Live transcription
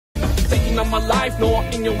scene of my life. No,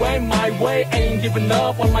 in your way, my way. Ain't giving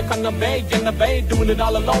up on my kind of way. Innovate, doing it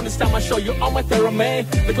all alone. This time I show you all my theorem.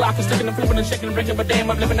 The clock is ticking and flipping and shaking and breaking, but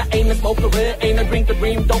damn, I'm living. I ain't a smoker, ain't a drinker,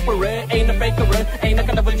 dream doper, ain't a faker, ain't a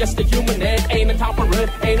kind of just a human, ain't a topper,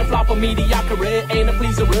 ain't a flopper, mediocre, ain't a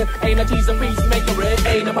pleaser, ain't a teaser, peacemaker,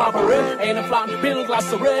 ain't a popper, ain't a flop, bill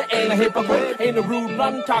glasser, ain't a hypocrite, ain't a rude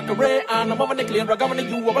run talker, and I'm over the clear, I'm going to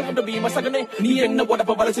you, welcome to be my second name. Ni ain't no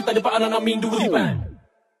whatever, but I sit at the bottom, and I mean, do it.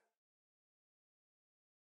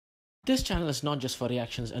 This channel is not just for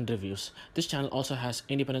reactions and reviews. This channel also has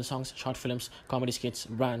independent songs, short films, comedy skits,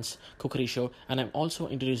 brands, cookery show, and I'm also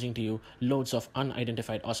introducing to you loads of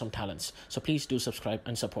unidentified awesome talents. So please do subscribe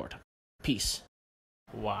and support. Peace.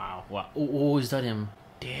 Wow. Oh, is that him?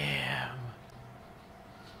 Damn.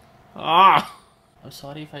 Ah! I'm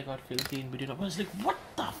sorry if I got filthy in between. I was like, what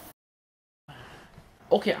the f?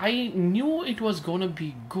 Okay, I knew it was gonna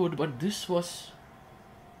be good, but this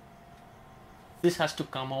has to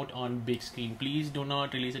come out on big screen. Please do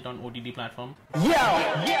not release it on OTT platform.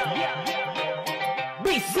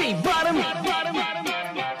 BC bottom.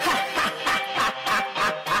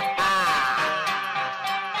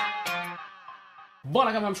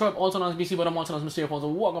 Bhajarangi, I'm sure I'm also known as BC, but I'm also known as Mr. Earphones. So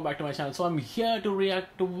welcome back to my channel. So I'm here to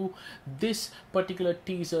react to this particular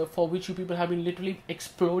teaser for which you people have been literally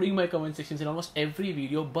exploding my comment sections in almost every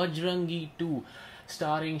video. Bhajarangi 2.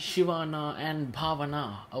 Starring Shivana and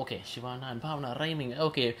Bhavana. Okay, Shivana and Bhavana rhyming.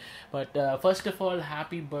 Okay, but first of all,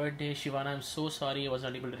 happy birthday, Shivana. I'm so sorry I was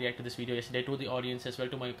not able to react to this video yesterday, to the audience as well,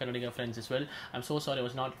 to my Kannadiga friends as well. I'm so sorry I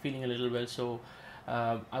was not feeling a little well, so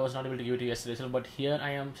I was not able to give it to you yesterday as well. But here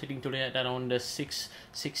I am sitting today at around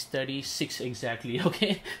 6:36 exactly.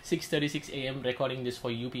 Okay, 6:36 a.m. recording this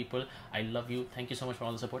for you people. I love you. Thank you so much for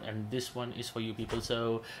all the support, and this one is for you people.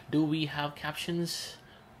 So, do we have captions?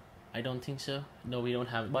 I don't think so. No, we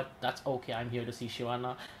don't have, but that's okay. I'm here to see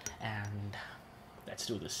Shivana, and let's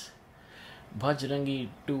do this. Bhajarangi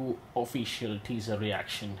 2 official teaser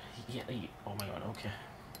reaction. Yeah. Oh my god.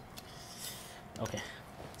 Okay.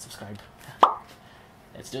 Subscribe.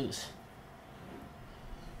 Let's do this.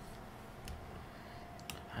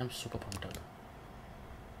 I'm super pumped up.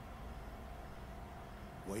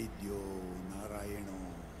 Vaidyo Narayano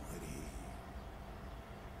Hari.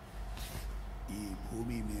 ಈ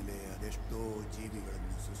ಭೂಮಿ ಮೇಲೆ ಅದೆಷ್ಟೋ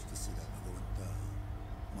ಜೀವಿಗಳನ್ನು ಸೃಷ್ಟಿಸಿದ ಭಗವಂತ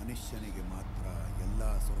ಮನುಷ್ಯನಿಗೆ ಮಾತ್ರ ಎಲ್ಲ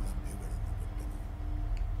ಸೌಲಭ್ಯಗಳನ್ನು ಕೊಟ್ಟನು.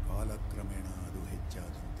 ಕಾಲಕ್ರಮೇಣ ಅದು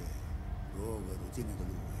ಹೆಚ್ಚಾದಂತೆ ರೋಗ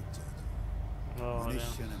ರುಜಿನಗಳು ಹೆಚ್ಚಾದವು.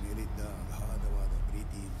 ಮನುಷ್ಯನ ಮೇಲಿದ್ದ ಅಗಾಧವಾದ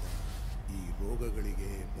ಪ್ರೀತಿಯಿಂದ ಈ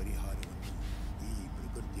ರೋಗಗಳಿಗೆ ಪರಿಹಾರವನ್ನು ಈ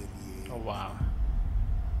ಪ್ರಕೃತಿಯಲ್ಲಿಯೇ.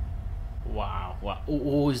 Wow.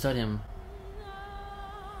 Oh, is that him?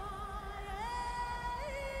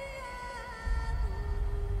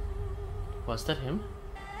 Was that him?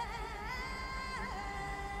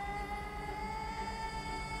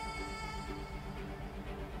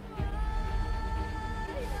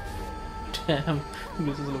 Damn,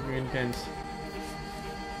 this is looking intense.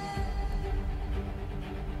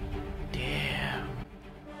 Damn.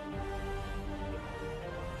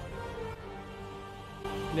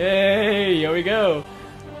 Hey, here we go.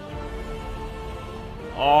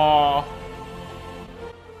 Oh.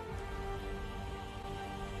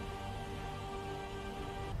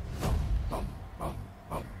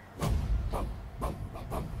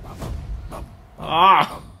 Ah!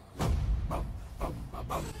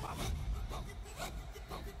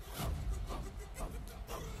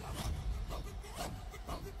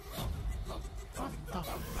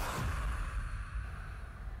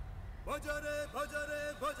 Bhajare, bhajare,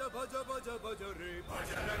 bhaja, bhaja, bhaja, bhajare,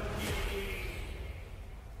 Bhajarangi.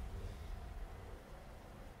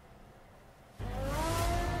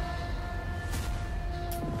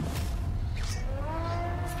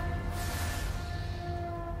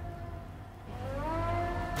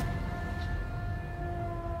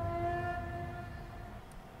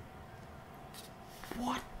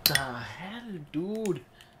 What the hell, dude?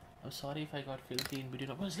 I'm sorry if I got filthy in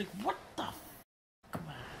between. I was like, what the f?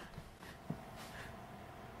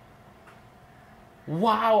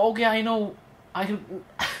 Wow, okay, I know. I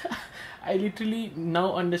literally now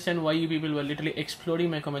understand why you people were literally exploding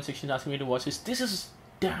my comment section asking me to watch this. This is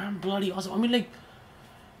damn bloody awesome. I mean, like,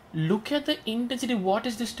 look at the intensity. What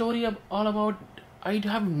is this story all about? I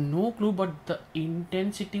have no clue, but the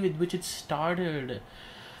intensity with which it started.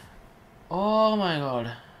 Oh my god.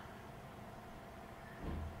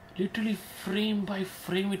 Literally frame by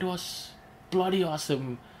frame, it was bloody awesome.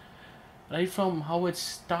 right from how it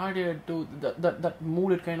started to that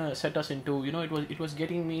mood it kind of set us into. It was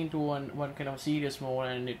getting me into one kind of serious mode,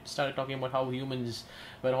 and it started talking about how humans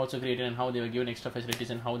were also created and how they were given extra facilities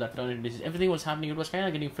and how that turned into disease. Everything was happening. It was kind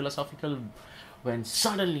of getting philosophical when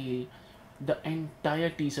suddenly the entire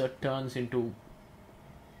teaser turns into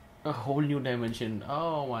a whole new dimension.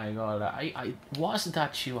 Oh my god, I was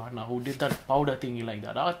that Shivana who did that powder thingy like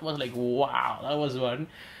that. That was like, wow, that was one.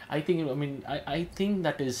 I think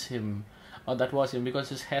that is him, or that was him, because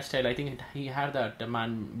his hairstyle, I think he had that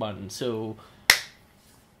man bun. So,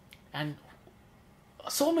 and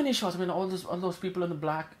so many shots. I mean, all those people in the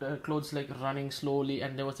black clothes like running slowly,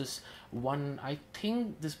 and there was this one. I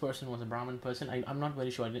think this person was a Brahmin person. I'm not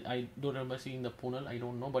very sure. I don't remember seeing the Punal. I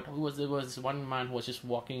don't know, but there was this one man who was just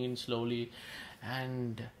walking in slowly,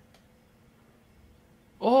 and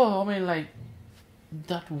oh, I mean, like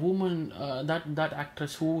that woman, that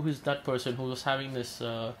actress, who is that person who was having this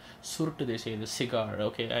surut, they say, the cigar,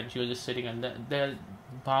 okay, and she was just sitting, and there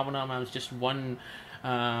Bhavana ma'am's just one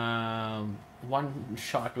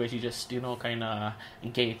shot where she just kind of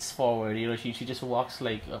gates forward. She just walks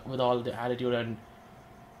like with all the attitude, and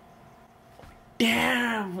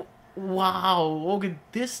damn, wow, okay,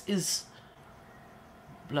 this is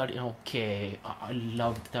bloody okay. I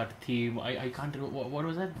loved that theme. I can't remember what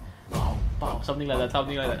was that. Wow, something like that.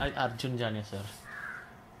 Arjun Janya sir.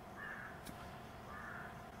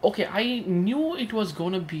 Okay, I knew it was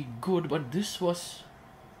gonna be good, but this was,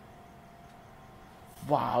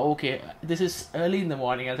 wow, okay. This is early in the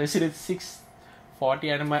morning. As I said, it's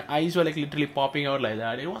 6:40, and my eyes were like literally popping out like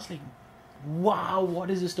that. It was like, wow, what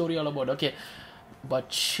is this story all about? Okay, but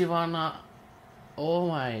Shivana, oh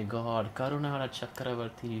my god, Karunagala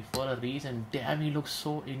Chakravarti, for a reason. Damn, he looks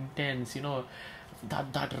so intense.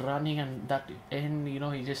 That running and that end.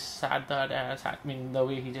 He just sat that ass. I mean, the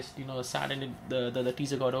way he just sat, and the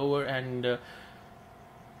teaser got over, and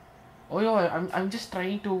oh yeah, I'm just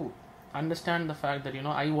trying to understand the fact that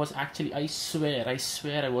I swear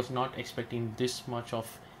I was not expecting this much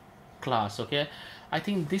of class. Okay, I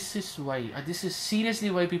think this is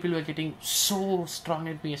seriously why people were getting so strong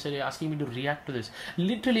at me yesterday, asking me to react to this.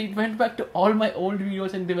 Literally, it went back to all my old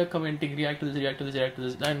videos, and they were commenting, react to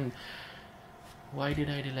this, and why did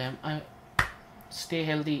I delay? Stay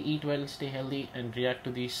healthy, eat well, stay healthy, and react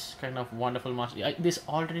to these kind of wonderful this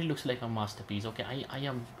already looks like a masterpiece. Okay, I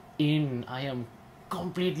am in. I am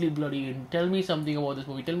completely bloody in. Tell me something about this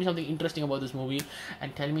movie. Tell me something interesting about this movie,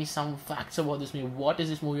 and tell me some facts about this movie. What is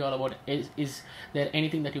this movie all about? Is there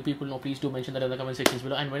anything that you people know? Please do mention that in the comment sections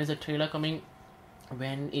below. And when is the trailer coming?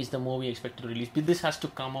 When is the movie expected to release? This has to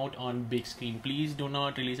come out on big screen. Please do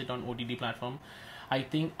not release it on OTT platform. I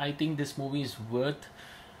think this movie is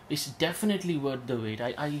it's definitely worth the wait.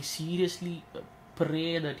 I seriously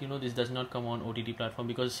pray that this does not come on OTT platform,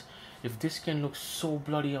 because if this can look so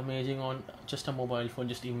bloody amazing on just a mobile phone,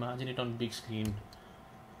 just imagine it on big screen.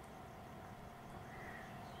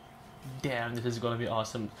 Damn, this is gonna be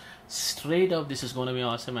awesome. Straight up, this is gonna be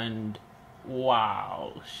awesome. And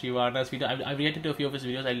wow, Shivana's video, I've reacted to a few of his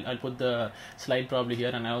videos. I'll put the slide probably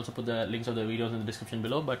here, and I also put the links of the videos in the description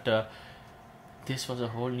below. But this was a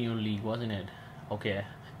whole new league, wasn't it? Okay,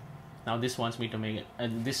 now this wants me to make it,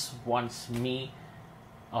 and this makes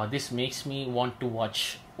me want to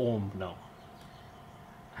watch Om now.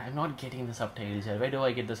 I'm not getting the subtitles here. Where do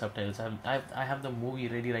I get the subtitles? I have the movie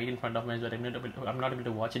ready right in front of me, but I'm not able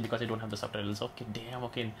to watch it because I don't have the subtitles. Okay, damn.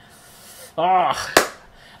 Okay,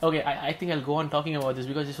 okay. I think I'll go on talking about this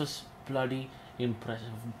because this was bloody impressive.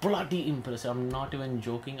 I'm not even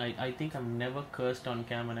joking. I think I've never cursed on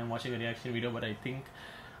cam when I'm watching a reaction video, but I think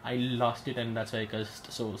I lost it, and that's why I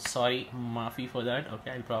cursed. So sorry, Mafi, for that. Okay,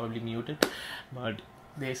 I'll probably mute it, but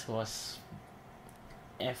this was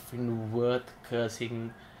effing worth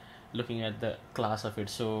cursing, looking at the class of it.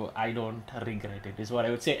 So I don't regret it, is what I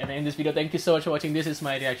would say. And in this video, thank you so much for watching. This is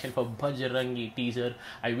my reaction for Bhajarangi teaser.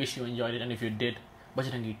 I wish you enjoyed it, and if you did,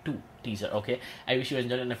 Bhajarangi 2 teaser, okay? I wish you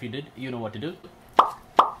enjoyed it, and if you did, you know what to do.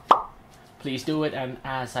 Please do it. And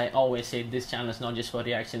as I always say, this channel is not just for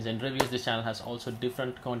reactions and reviews. This channel has also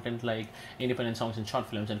different content like independent songs and short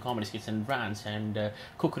films and comedy skits and rants and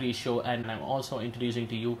cookery show. And I'm also introducing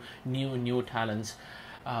to you new talents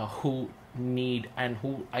who need and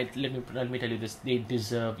who let me tell you this, they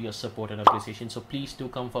deserve your support and appreciation. So please do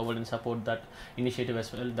come forward and support that initiative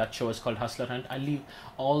as well. That show is called Hustler Hunt. I'll leave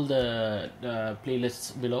all the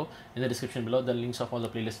playlists below in the description below, the links of all the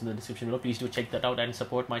playlists in the description below. Please do check that out and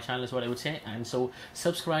support my channel, is what I would say. And so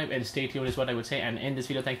subscribe and stay tuned, is what I would say. And in this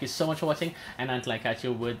video, thank you so much for watching, and until I catch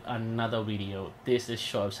you with another video, this is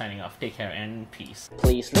Shoaib signing off. Take care and peace.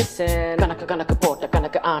 Please listen. Kanaka porta,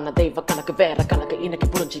 kanaka ana, deva, kanaka vera, kanaka inaki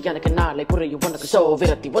purunchi, yanaka nale. நாளை புரியும் உனக்கு so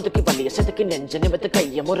விரத்தி ஒதுக்கி வலிய செதுக்கி நெஞ்ச நிமித்து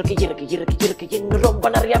கைய முறுக்கி இருக்கு இன்னும் ரொம்ப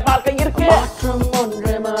நிறைய வாழ்க்கை இருக்கு. மாற்றம்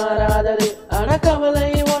ஒன்று மாறாதது, ஆனா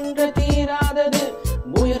கவலை ஒன்று தீராதது,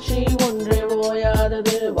 முயற்சி ஒன்று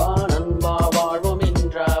ஓயாதது, வானன்பா வாழ்வோம்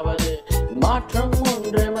என்றாவது. மாற்றம்